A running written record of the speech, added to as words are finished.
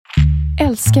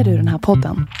Älskar du den här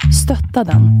podden?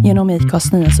 Stötta den genom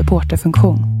IKAs nya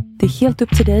supporterfunktion. Det är helt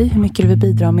upp till dig hur mycket du vill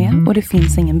bidra med och det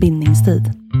finns ingen bindningstid.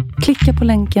 Klicka på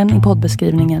länken i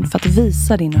poddbeskrivningen för att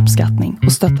visa din uppskattning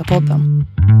och stötta podden.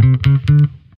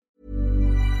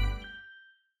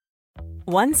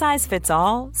 One size fits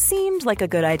all seemed like a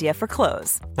good idea for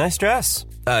clothes. Nice dress.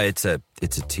 It's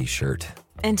a t-shirt.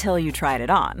 Until you tried it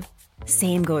on.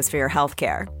 Same goes for your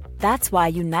healthcare. That's why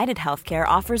United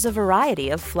Healthcare offers a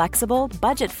variety of flexible,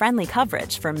 budget-friendly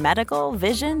coverage for medical,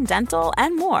 vision, dental,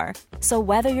 and more. So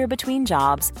whether you're between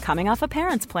jobs, coming off a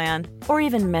parent's plan, or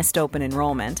even missed open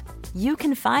enrollment, you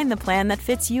can find the plan that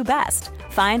fits you best.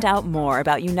 Find out more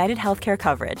about United Healthcare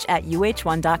coverage at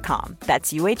uh1.com.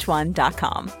 That's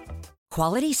uh1.com.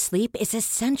 Quality sleep is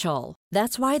essential.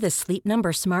 That's why the Sleep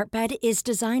Number Smart Bed is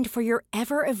designed for your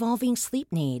ever-evolving sleep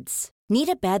needs. Need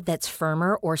a bed that's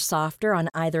firmer or softer on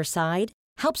either side?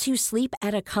 Helps you sleep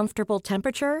at a comfortable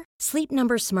temperature? Sleep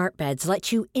Number Smart Beds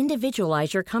let you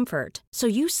individualize your comfort, so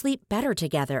you sleep better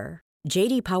together.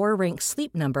 JD Power ranks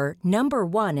Sleep Number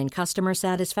 #1 in customer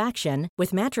satisfaction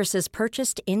with mattresses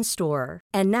purchased in-store.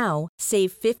 And now,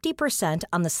 save 50%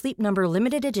 on the Sleep Number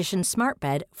Limited Edition Smart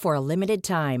Bed for a limited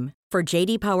time. For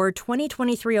JD Power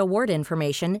 2023 award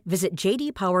information, visit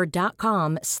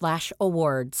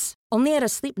jdpower.com/awards. Only at a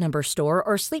Sleep Number store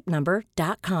or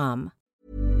sleepnumber.com.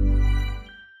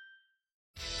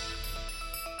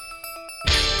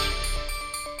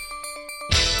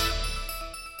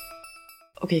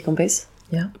 Okej, kompis.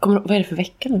 Ja. Vad är det för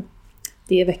vecka nu?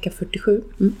 Det är vecka 47.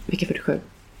 Vecka 47.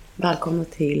 Välkomna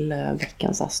till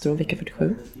veckans Astro, vecka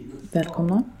 47.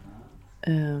 Välkomna.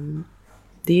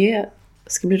 Det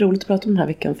ska bli roligt att prata om den här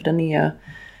veckan, för den är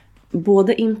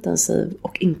både intensiv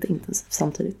och inte intensiv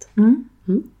samtidigt.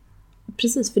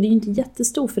 Precis, för det är ju inte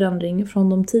jättestor förändring från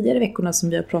de tidigare veckorna som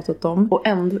vi har pratat om. Och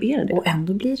ändå är det det. Och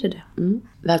ändå blir det det.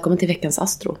 Välkommen till veckans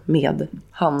Astro med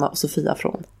Hanna och Sofia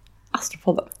från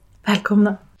Astropodden.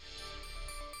 Välkomna.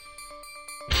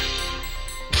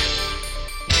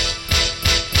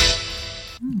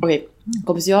 Okej,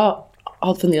 kompis, jag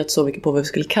har funderat så mycket på vad vi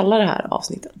skulle kalla det här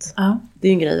avsnittet. Ja. Det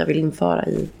är en grej jag vill införa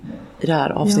i det här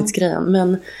avsnittsgrejen.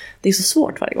 Men det är så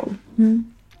svårt varje gång.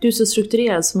 Du är så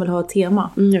strukturerad som vill ha ett tema.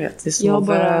 Jag vet, det är så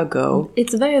Virgo.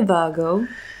 It's very Virgo.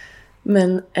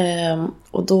 Men,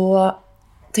 och då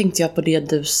tänkte jag på det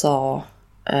du sa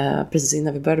precis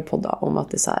innan vi började podda. Om att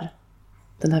det är så här,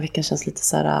 den här veckan känns lite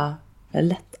så här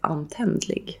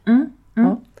lättantändlig.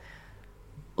 Ja.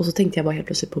 Och så tänkte jag bara helt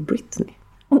plötsligt på Britney.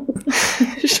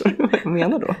 Förstår du vad jag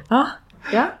menar då? Ja.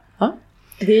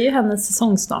 Det är ju hennes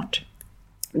säsong snart.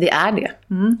 Det är det.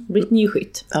 Britney är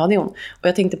skytt. Ja, det är hon. Och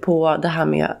jag tänkte på det här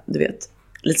med, du vet,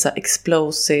 lite så här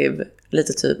explosive,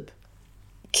 lite typ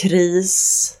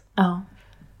kris. Ja.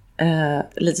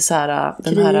 Lite så här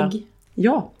den Krig. här.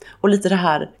 Ja, och lite det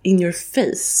här in your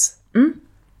face.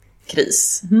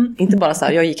 Kris. Inte bara så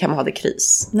här, jag gick hem och hade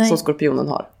kris. Nej. Som skorpionen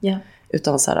har. Ja.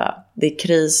 Utan så här, det är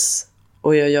kris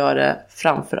och jag gör det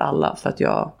framför alla för att det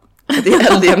är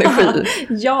eldig energi.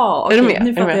 Ja, Är du okej, med?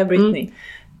 nu fattar jag Britney.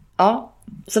 Ja,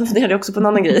 sen funderade jag också på en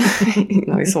annan grej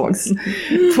innan vi sågs.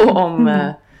 På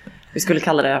om vi skulle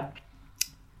kalla det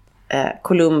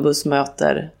Columbus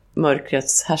möter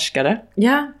mörkrets härskare.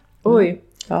 Ja, oj.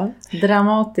 Ja.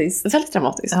 Dramatiskt. Väldigt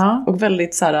dramatiskt. Ja. Och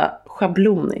väldigt så här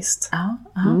schabloniskt. Ja.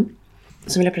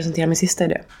 Så vill jag presentera min sista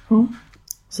idé.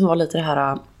 Som var lite det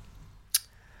här.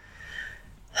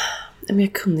 Men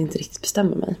jag kunde inte riktigt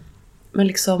bestämma mig. Men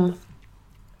liksom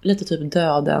lite typ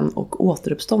döden och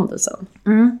återuppståndelsen.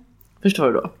 Förstår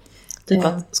du då? Typ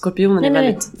att skorpionen är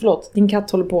väldigt... Nej, förlåt. Din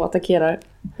katt håller på att attackera.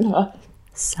 Ja.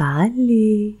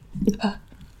 Sally.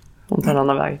 Hon tar en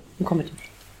annan väg. Hon kommer till.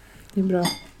 Det är bra.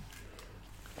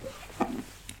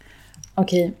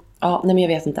 Okej. Ja, nej men jag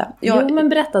vet inte. Jo, men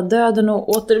berätta. Döden och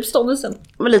återuppståndelsen.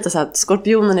 Men lite så att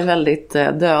skorpionen är väldigt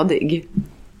dödig.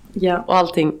 Ja. Och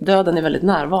allting, döden är väldigt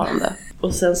närvarande.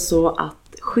 Och sen så att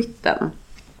skytten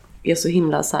är så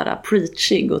himla så här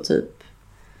preachig och typ...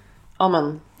 Ja,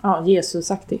 men... Ja,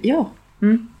 Jesusaktig. Ja. Jag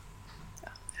vet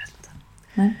inte.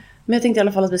 Nej. Men jag tänkte i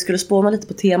alla fall att vi skulle spåna lite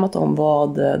på temat om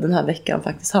vad den här veckan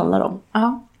faktiskt handlar om.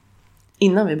 Ja.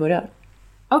 Innan vi börjar.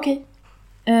 Okej.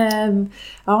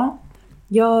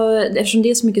 Ja, eftersom det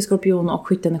är så mycket skorpion och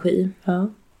skyttenergi. Ja.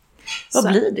 Vad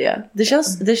blir det?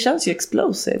 Det känns ju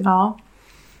explosive. Ja.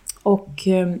 Och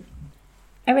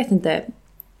jag vet inte.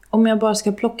 Om jag bara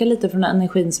ska plocka lite från den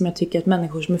energin som jag tycker att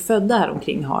människor som är födda här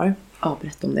omkring har. Ja,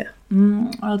 berätta om det.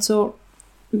 Alltså,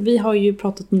 vi har ju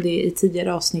pratat om det i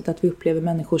tidigare avsnitt att vi upplever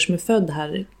människor som är födda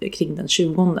här kring den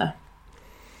 20.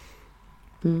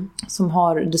 Som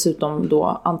har dessutom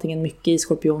då antingen mycket i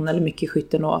skorpion eller mycket i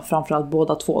skytten och framförallt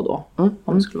båda två då.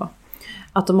 Om det skulle vara.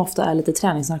 att de ofta är lite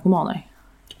träningsnarkomaner.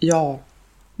 Ja,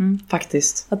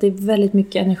 faktiskt. Att det är väldigt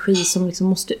mycket energi som liksom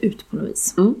måste ut på något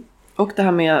vis. Och det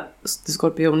här med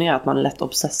skorpion är att man lätt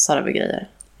obsessar över grejer.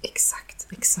 Exakt.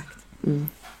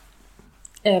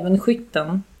 Även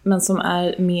skytten, men som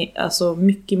är mer, alltså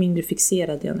mycket mindre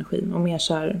fixerad i energin. Och mer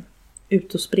så här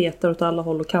ut och spretar åt alla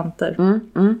håll och kanter.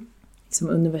 Liksom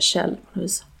universell på något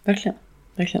vis.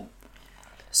 Verkligen.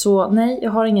 Så nej,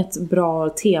 jag har inget bra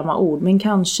temaord. Men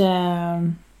kanske...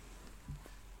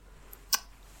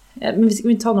 Men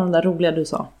vi tar de där roliga du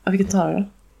sa. Ja, vilket tar det då?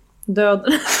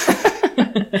 Döden.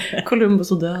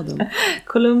 Columbus och döden.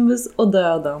 Columbus och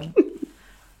döden.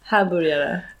 Här börjar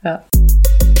det. Ja.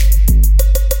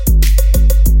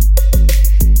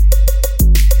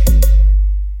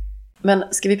 Men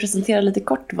ska vi presentera lite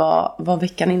kort vad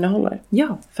veckan innehåller?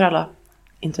 Ja. För alla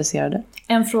intresserade.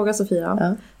 En fråga, Sofia.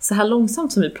 Ja. Så här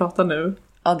långsamt som vi pratar nu.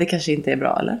 Ja, det kanske inte är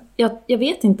bra, eller? Jag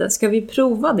vet inte. Ska vi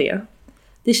prova det?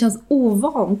 Det känns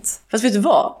ovant. Fast vet du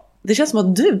vad? Det känns som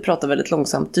att du pratar väldigt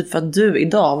långsamt. Typ för att du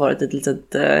idag har varit en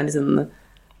liten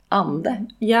ande.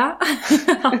 Ja.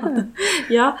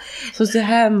 Ja. Så du är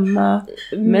hemma,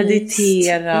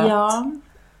 mediterat. Ja.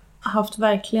 Haft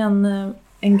verkligen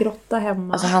en grotta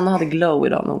hemma. Alltså Hanna hade glow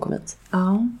idag när hon kom hit.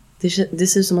 Ja. Det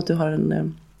ser ut som att du har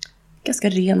en ganska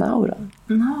ren aura.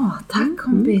 Ja, tack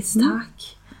kompis,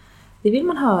 tack. Det vill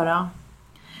man höra.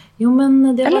 Jo,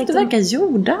 men det har Eller varit att du verkar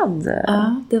jordad.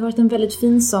 Ja, det har varit en väldigt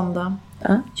fin söndag.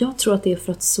 Ja. Jag tror att det är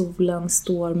för att solen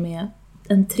står med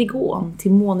en trigon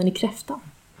till månen i kräftan.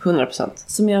 100%.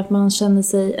 Som gör att man känner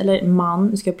sig, eller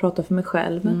nu ska jag prata för mig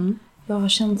själv. Jag har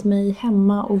känt mig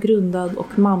hemma och grundad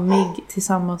och mammig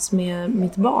tillsammans med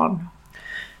mitt barn.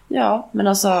 Ja, men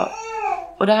alltså...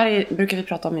 Och det här brukar vi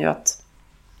prata om ju att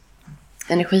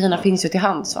energierna finns ju till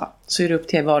hands, va? Så är det upp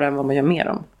till var och en vad man gör med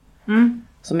dem.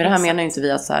 Så med det här menar ju inte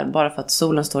vi att så här, bara för att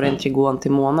solen står i en trigon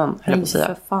till månen, höll jag på att säga.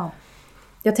 För fan.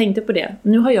 Jag tänkte på det.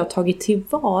 Nu har jag tagit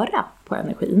tillvara på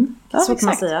energin. Ja, så kan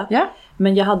man exakt. säga. Ja.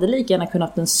 Men jag hade lika gärna kunnat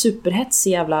haft en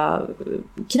superhetsig jävla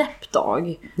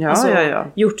knäppdag. Ja.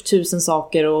 Gjort 1000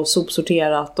 saker och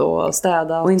sopsorterat och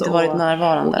städat. Och inte varit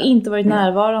närvarande. Och inte varit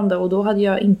närvarande. Och då hade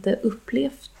jag inte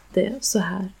upplevt det så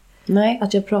här. Nej.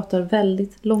 Att jag pratar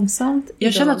väldigt långsamt.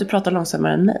 Jag känner att du pratar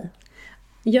långsammare än mig.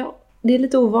 Ja, det är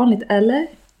lite ovanligt, eller?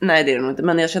 Nej, det är det nog inte.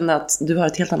 Men jag känner att du har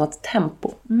ett helt annat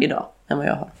tempo idag än vad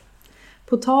jag har.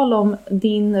 På tal om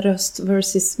din röst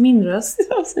versus min röst.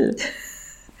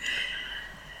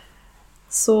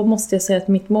 Så måste jag säga att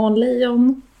mitt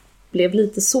månlejon blev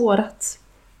lite sårat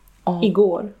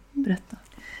igår. Berätta.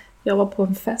 Jag var på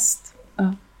en fest.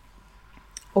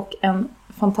 Och en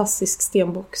fantastisk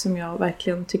stenbock som jag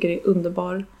verkligen tycker är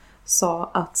underbar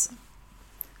sa att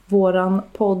våran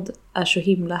podd är så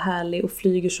himla härlig och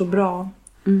flyger så bra.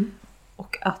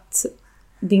 Och att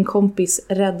din kompis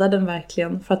räddar den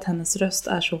verkligen för att hennes röst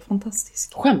är så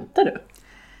fantastisk. Skämtar du?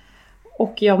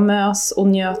 Och jag mös och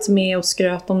njöt med och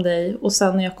skröt om dig. Och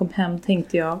sen när jag kom hem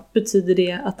tänkte jag, betyder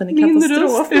det att den är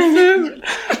katastrof?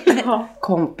 Ja.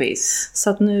 Kompis. Så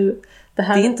att nu... Det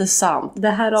är inte sant. Det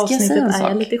här avsnittet är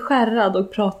jag lite skärrad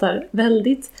och pratar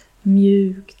väldigt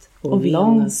mjukt och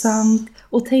långsamt.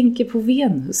 Och tänker på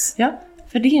Venus. Ja,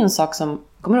 för det är en sak som...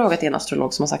 Kommer du ihåg att det är en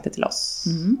astrolog som har sagt det till oss?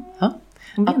 Ja.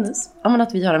 Om Venus? Men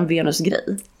att vi har en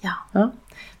Venus-grej. Ja.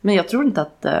 Men jag tror inte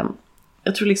att...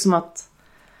 Jag tror liksom att...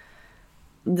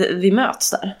 Vi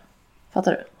möts där.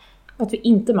 Fattar du? Att vi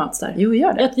inte möts där? Jo, vi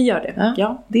gör det. Att vi gör det,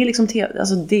 ja. Det är liksom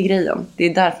alltså, det är grejen. Det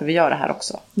är därför vi gör det här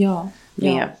också. Ja.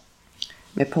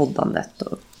 Med poddandet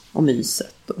och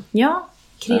myset. Ja,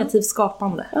 kreativt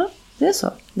skapande. Ja, det är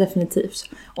så. Definitivt.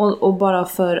 Och bara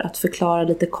för att förklara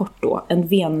lite kort då. En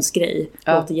Venus-grej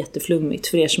låter jätteflummigt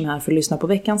för er som är här för att lyssna på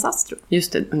veckans astro.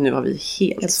 Just det, nu har vi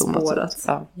helt spårat.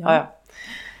 Ja.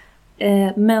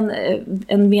 Men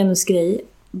en Venus-grej,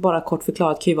 bara kort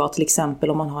förklarat, kan ju vara till exempel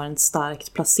om man har en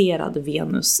starkt placerad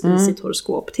Venus i sitt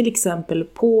horoskop. Till exempel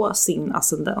på sin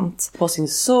ascendent. På sin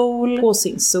sol.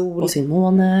 På sin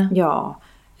måne. Ja.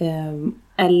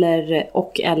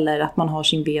 Eller att man har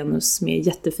sin Venus med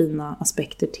jättefina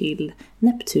aspekter till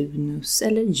Neptunus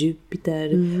eller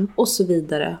Jupiter och så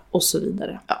vidare och så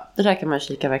vidare. Ja, det där kan man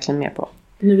kika verkligen mer på.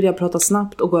 Nu vill jag prata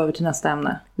snabbt och gå över till nästa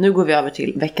ämne. Nu går vi över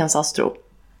till veckans astro.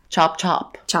 Chop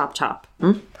chop. Chop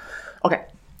chop. Okej.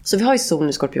 Så vi har ju solen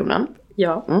i Skorpionen.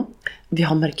 Ja. Vi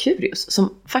har Merkurius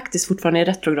som faktiskt fortfarande är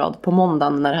retrograd på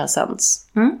måndagen när det här sänds.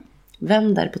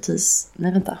 Vänder på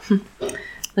Nej, vänta.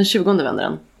 Den 20:e vänder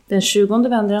den. Den 20:e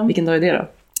vänder den. Vilken dag är det då?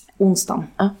 Onsdagen.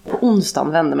 Ja, på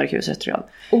onsdagen vänder Merkurius retrograd.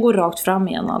 Och går rakt fram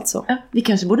igen alltså. Ja, vi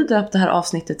kanske borde döpa det här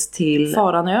avsnittet till...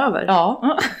 Faran är över.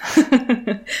 Ja.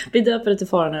 Vi döper det till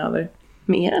Faran är över.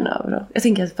 Men är den över då? Jag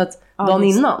tänker för att dagen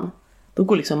innan, då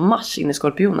går liksom Mars in i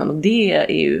Skorpionen. Och det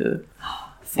är ju...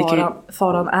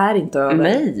 Faran är inte över.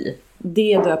 Nej.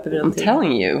 Det döper vi den till. I'm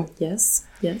telling you. Yes.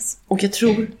 Och jag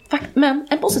tror... Men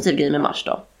en positiv grej med Mars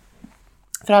då.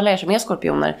 För alla er som är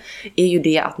skorpioner är ju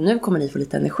det att nu kommer ni få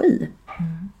lite energi.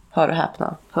 Hör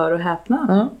och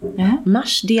häpna. Ja.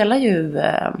 Mars delar ju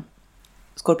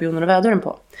skorpioner och väduren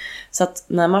på. Så att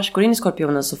när Mars går in i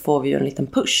Skorpionen så får vi ju en liten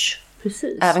push.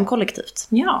 Precis. Även kollektivt.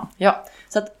 Ja.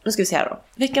 Så att, nu ska vi se här då.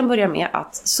 Veckan börjar med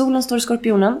att solen står i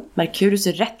Skorpionen. Merkurius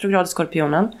är retrograd i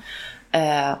Skorpionen.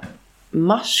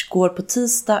 Mars går på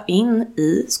tisdag in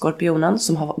i Skorpionen.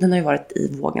 Den har ju varit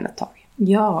i vågen ett tag.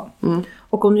 Ja.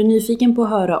 Och om du är nyfiken på att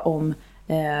höra om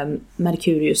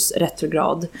Merkurius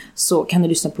retrograd så kan du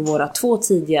lyssna på våra 2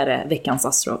 tidigare veckans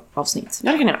astroavsnitt.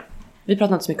 Ja, det kan jag. Vi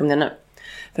pratar inte så mycket om det nu.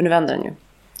 För nu vänder den ju.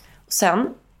 Sen,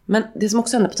 men det som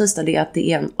också händer på tisdag är att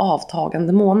det är en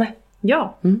avtagande måne.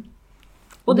 Ja.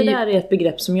 Och det där är ett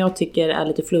begrepp som jag tycker är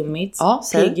lite flummigt. Ja,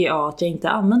 PGA, att jag inte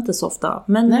använt det så ofta.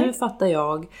 Men nu fattar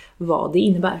jag vad det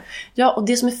innebär. Ja, och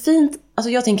det som är fint, alltså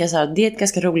jag tänker så här, det är ett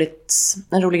ganska en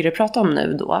rolig grej att prata om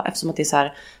nu då. Eftersom att det är så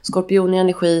här, skorpionig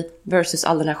energi versus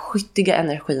all den här skyttiga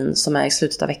energin som är i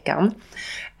slutet av veckan.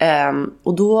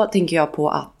 Och då tänker jag på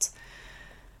att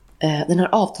den här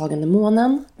avtagande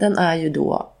månen, den är ju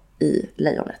då i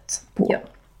lejonet på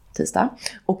tisdag.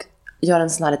 Och gör en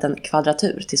sån här liten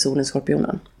kvadratur till solen i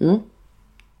Skorpionen.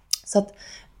 Så att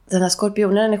den här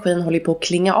skorpionenergin håller på att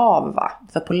klinga av, va?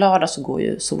 För på lördag så går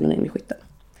ju solen in i skytten.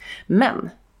 Men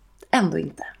ändå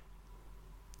inte.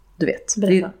 Du vet.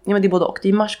 Men det är både och. Det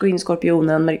är Mars går in i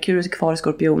Skorpionen, Merkurius är kvar i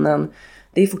Skorpionen.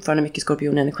 Det är fortfarande mycket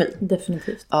skorpionenergi.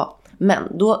 Definitivt. Ja. Men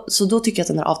då tycker jag att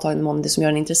den här avtagande månen, det som gör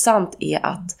den intressant är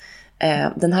att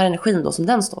den här energin då som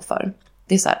den står för.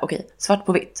 Det är så här, okej, svart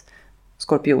på vitt.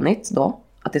 Skorpionigt då.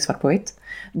 Att det är svart på vitt.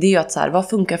 Det är ju att så här, vad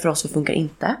funkar för oss och funkar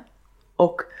inte.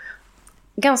 Och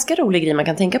ganska rolig grej man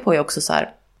kan tänka på är också så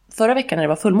här, förra veckan när det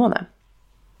var fullmåne,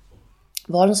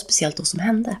 vad var det något speciellt då som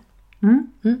hände?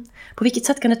 På vilket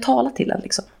sätt kan det tala till en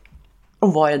liksom?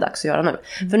 Och vad är det dags att göra nu?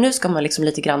 För nu ska man liksom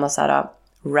lite grann så här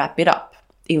wrap it up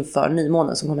inför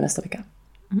nymånen som kommer nästa vecka.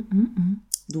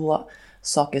 Då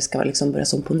saker ska liksom börja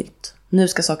som på nytt. Nu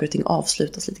ska saker och ting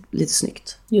avslutas lite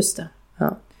snyggt. Just det.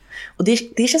 Ja. Och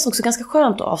det känns också ganska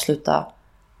skönt att avsluta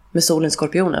med solen i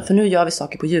Skorpionen. För nu gör vi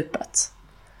saker på djupet.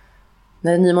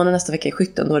 När det är nymånen nästa vecka i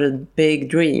skytten, då är det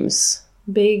big dreams.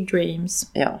 Big dreams.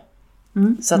 Ja.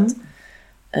 Så att...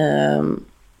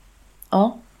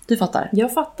 ja, du fattar.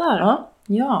 Jag fattar.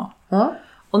 Ja.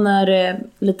 Och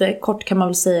lite kort kan man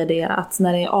väl säga det, att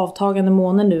när det är avtagande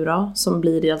måne nu då, som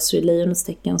blir alltså i lejonets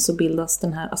tecken, så bildas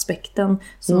den här aspekten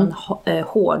som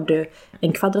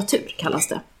en kvadratur kallas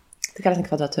det. Det kallas en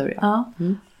kvadratur, ja.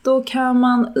 Då kan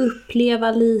man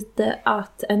uppleva lite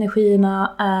att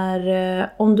energierna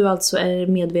är, om du alltså är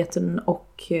medveten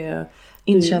och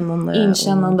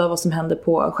inkännande av vad som händer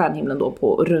på stjärnhimlen då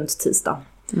på runt tisdag.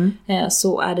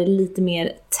 Så är det lite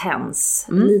mer tens,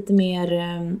 lite mer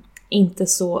inte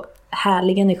så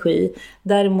härlig energi.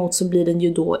 Däremot så blir den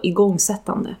ju då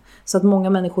igångsättande. Så att många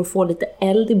människor får lite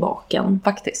eld i baken.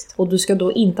 Faktiskt. Och du ska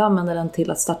då inte använda den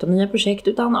till att starta nya projekt,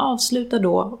 utan avsluta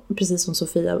då, precis som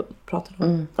Sofia pratade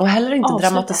om. Och heller inte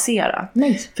dramatisera.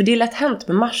 Nej. För det är lätt hänt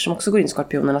med Mars som också går in i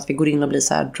Skorpionen, att vi går in och blir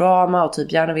så här drama och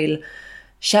typ gärna vill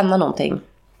känna någonting.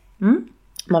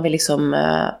 Man vill liksom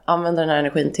använda den här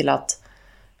energin till att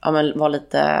vara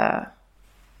lite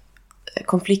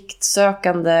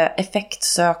konfliktsökande,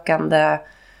 effektsökande.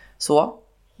 Så,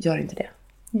 gör inte det.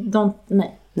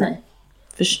 Nej.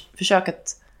 Försök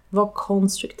att vara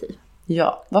konstruktiv.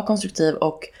 Ja, var konstruktiv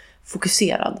och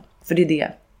fokuserad. För det är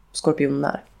det Skorpionen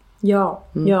är. Ja.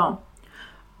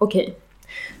 Okej.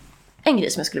 En grej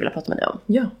som jag skulle vilja prata med dig om.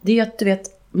 Ja. Det är att du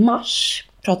vet, Mars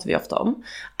pratar vi ofta om.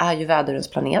 Är ju vädurens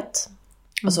planet.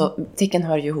 Alltså tecken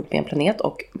hör ju ihop med en planet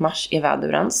och Mars är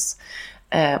vädurens.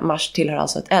 Mars tillhör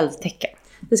alltså ett eldtecken.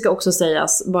 Det ska också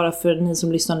sägas, bara för ni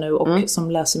som lyssnar nu och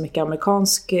som läser mycket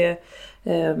amerikansk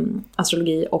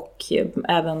astrologi och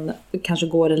även kanske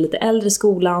går den lite äldre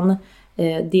skolan.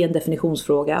 Det är en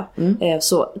definitionsfråga.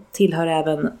 Så tillhör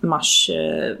även Mars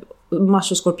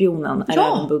och Skorpionen är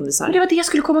även bundisar. Det var det jag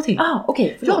skulle komma till.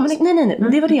 Okej. Ja, men nej.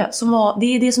 Men det var det som var,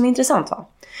 det är det som är intressant, va?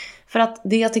 För att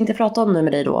det jag tänkte prata om nu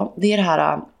med dig då, det är det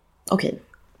här,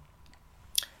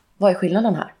 vad är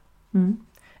skillnaden här?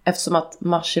 Eftersom att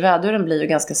Mars i väduren blir ju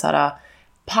ganska så här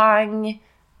pang,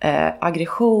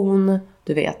 aggression,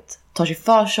 du vet, tar sig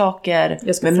för saker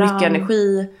med mycket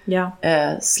energi,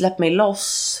 släpp mig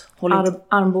loss,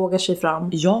 armbågar sig fram.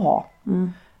 Ja.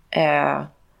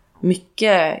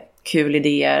 Mycket kul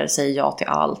idéer, säger ja till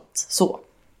allt, så.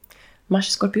 Mars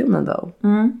i Skorpionen då.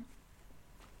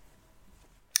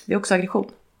 Det är också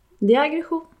aggression. Det är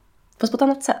aggression. Fast på ett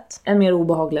annat sätt. En mer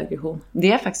obehaglig aggression.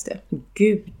 Det är faktiskt det.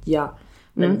 Gud, ja.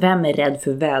 Men vem är rädd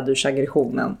för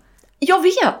vädursaggressionen? Jag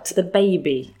vet! The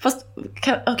baby. Fast,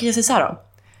 okej, jag säger så här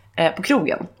då. På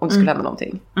krogen, om det skulle hända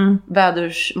någonting.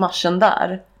 Vädursmarschen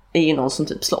där är ju någon som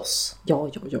typ slåss.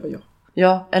 Ja.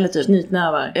 Ja, eller typ...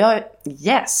 Knytnävar. Ja,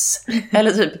 yes.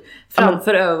 Eller typ...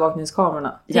 Framför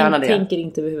övervakningskamerorna. Gärna det. Tänker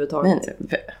inte överhuvudtaget.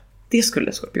 Nej, det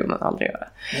skulle Skorpionen aldrig göra.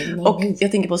 Nej. Och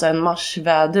jag tänker på så här, en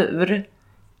marsvädur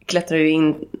klättrar ju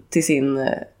in till sin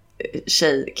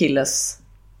killes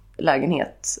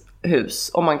lägenhet,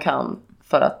 hus, om man kan,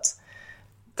 för att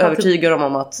övertyga dem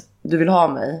om att du vill ha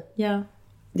mig. Ja.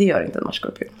 Det gör inte en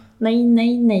marsskorpion.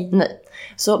 Nej.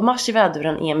 Så mars i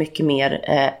väduren är mycket mer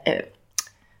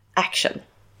action.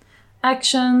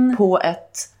 På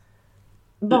ett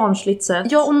barnsligt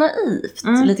sätt. Ja, och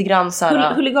naivt. Lite grann så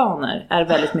här... Huliganer är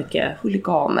väldigt mycket.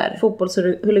 Huliganer.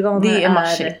 Fotbollshuliganer det är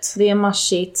marschigt. Det är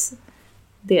marschigt.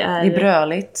 Det är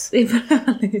bröligt. Det är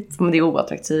bröligt. Men det är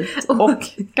oattraktivt. Och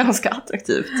ganska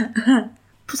attraktivt.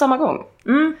 På samma gång.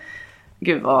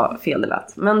 Gud vad fel det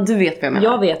lät. Men du vet vad jag menar.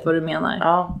 Jag vet vad du menar.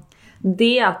 Ja.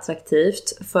 Det är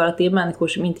attraktivt för att det är människor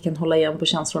som inte kan hålla igen på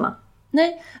känslorna.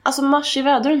 Nej, alltså mars i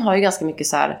väduren har ju ganska mycket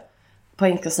så här, på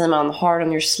engelska säger man hard on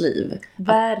your sleeve.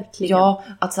 Verkligen.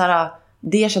 Att så här,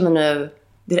 det jag känner nu,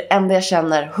 det är det enda jag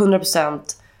känner 100%.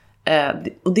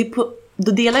 Och det är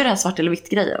då delar ju det här svart eller vitt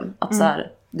grejen. Att så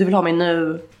här, du vill ha mig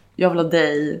nu, jag vill ha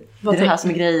dig. Det är det här som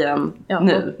är grejen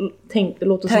nu.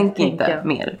 Låt oss tänk tänka inte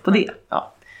mer på det.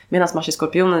 Ja. Medan mars i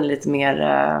Skorpionen är lite mer...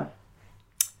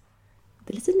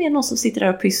 det är lite mer någon som sitter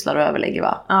där och pysslar och överlägger,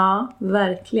 va? Ja,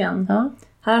 verkligen. Ja.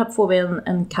 Här får vi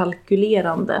en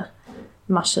kalkylerande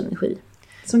marsenergi.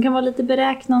 Som kan vara lite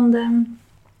beräknande.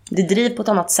 Det driver på ett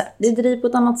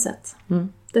annat sätt.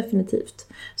 Definitivt.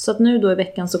 Så att nu då i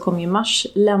veckan så kommer ju Mars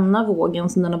lämna vågen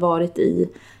som den har varit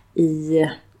i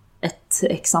ett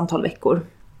x antal veckor.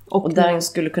 Och där den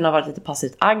skulle kunna ha varit lite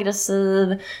passivt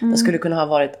aggressiv. Den skulle kunna ha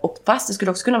varit, och fast det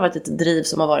skulle också kunna ha varit ett driv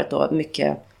som har varit då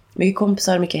mycket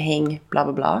kompisar, mycket häng, bla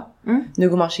bla bla. Nu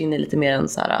går Mars in i lite mer en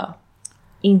så här...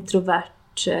 introvert,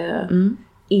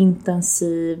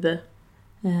 intensiv,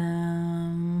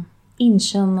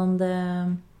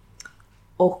 inkännande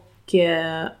och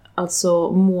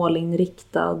alltså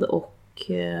målinriktad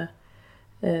och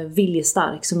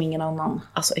viljestark som ingen annan.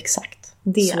 Alltså exakt.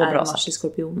 Det så är bra Mars i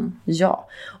Skorpionen. Ja,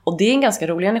 och det är en ganska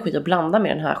rolig energi att blanda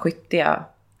med den här skyttiga.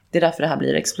 Det är därför det här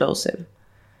blir explosive.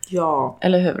 Ja.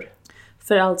 Eller hur?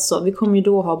 För alltså, vi kommer ju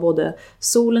då ha både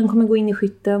solen kommer gå in i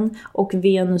skytten och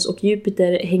Venus och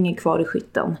Jupiter hänger kvar i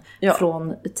skytten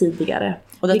från tidigare.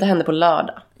 Och detta händer på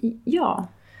lördag. Ja.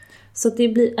 Så att det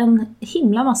blir en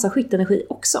himla massa skyttenergi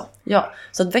också. Ja,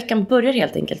 så att veckan börjar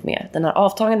helt enkelt med den här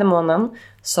avtagande månen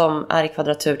som är i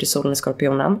kvadratur till solen i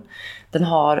Skorpionen. Vi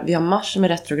har Mars som är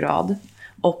retrograd.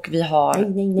 Och vi har...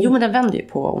 Nej. Jo, men den vänder ju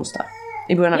på onsdag.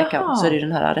 I början av veckan så är det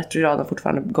den här retrograden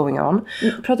fortfarande going on.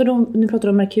 Nu pratar du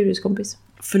om Merkurius kompis.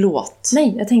 Förlåt.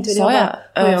 Nej, jag tänkte jag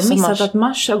har missat att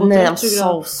Mars har gått nej,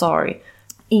 retrograd. I'm so sorry.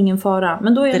 Ingen fara,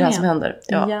 men då är det är det här med. som händer.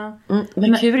 Ja.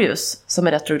 Merkurius som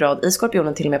är retrograd i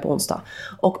Skorpionen till och med på onsdag.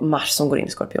 Och Mars som går in i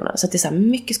Skorpionen. Så det är så här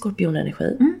mycket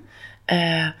Skorpionenergi.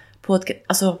 På ett,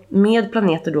 alltså med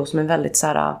planeter då som är väldigt så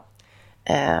här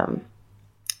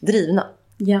drivna.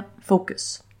 Ja.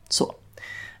 Fokus. Så.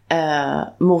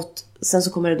 Sen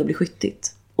så kommer det då bli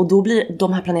skyttigt. Och då blir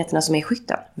de här planeterna som är i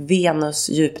skytten, Venus,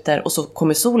 Jupiter och så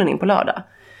kommer solen in på lördag.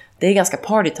 Det är ganska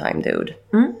party time, dude.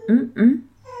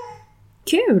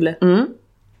 Kul!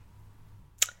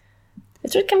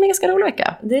 Jag tror det kan bli en ganska rolig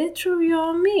vecka. Det tror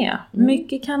jag med.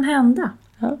 Mycket kan hända.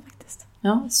 Ja, faktiskt.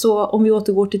 Ja, så om vi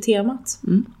återgår till temat.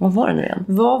 Vad var det nu igen?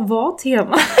 Vad var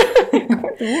temat?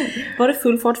 Var det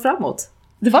full fart framåt?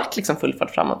 Det var liksom full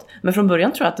fart framåt. Men från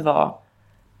början tror jag att det var...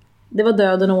 Det var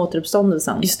döden och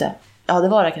återuppståndelsen. Just det. Ja, det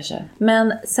var det kanske.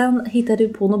 Men sen hittade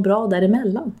du på något bra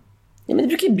däremellan. Ja, men det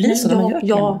brukar ju bli så när man gör det.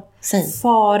 Ja, säg.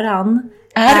 Faran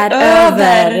är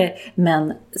över.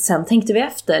 Men sen tänkte vi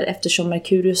eftersom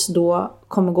Merkurius då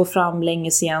kommer gå fram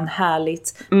länge igen,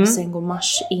 härligt. Och sen går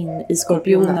Mars in i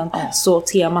Skorpionen. Så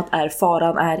temat är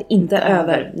faran är inte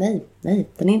över. Nej,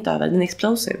 den är inte över. Den är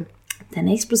explosiv. Den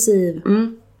är explosiv.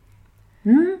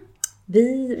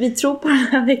 Vi tror på den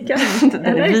här veckan. Den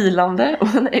är vilande och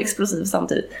den är explosiv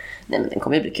samtidigt. Nej, men den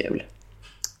kommer ju bli kul.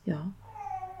 Ja,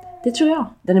 det tror jag.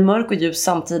 Den är mörk och ljus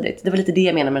samtidigt. Det var lite det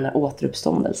jag menar med den här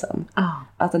återuppståndelsen.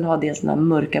 Att den har dels den här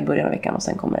mörka början av veckan och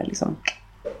sen kommer det liksom...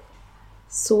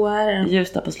 Så är det.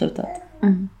 Ljus där på slutet.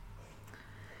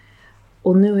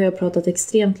 Och nu har jag pratat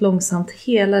extremt långsamt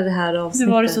hela det här avsnittet.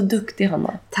 Du var så duktig,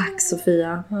 Hanna. Tack,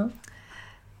 Sofia.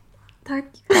 Tack.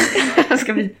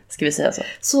 Ska vi säga så?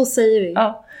 Så säger vi.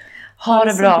 Ja. Ha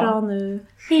det bra. bra nu.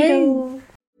 Hej.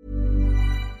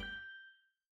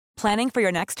 Planning for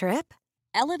your next trip?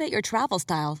 Elevate your travel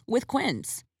style with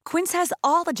Quince. Quince has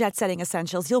all the jet-setting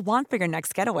essentials you'll want for your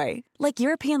next getaway, like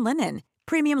European linen,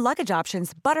 premium luggage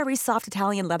options, buttery soft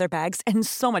Italian leather bags, and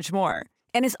so much more.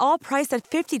 And is all priced at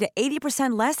 50 to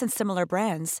 80% less than similar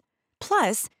brands.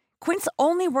 Plus, Quince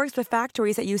only works with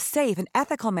factories that use safe and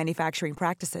ethical manufacturing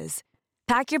practices.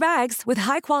 Pack your bags with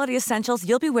high-quality essentials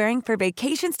you'll be wearing for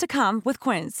vacations to come with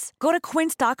Quince. Go to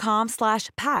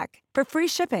quince.com/pack for free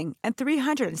shipping and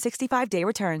 365-day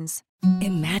returns.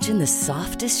 Imagine the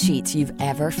softest sheets you've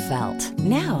ever felt.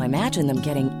 Now imagine them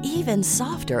getting even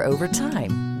softer over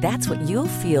time. That's what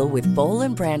you'll feel with Boll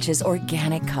 & Branch's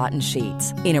organic cotton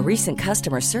sheets. In a recent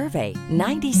customer survey,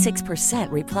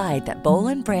 96% replied that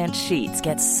Boll & Branch sheets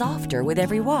get softer with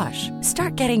every wash.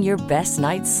 Start getting your best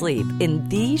night's sleep in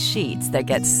these sheets that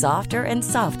get softer and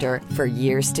softer for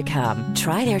years to come.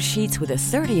 Try their sheets with a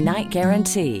 30-night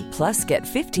guarantee. Plus, get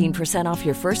 15% off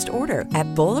your first order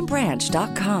at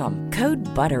bollandbranch.com. Code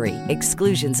BUTTERY.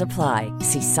 Exclusions apply.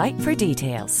 See site for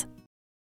details.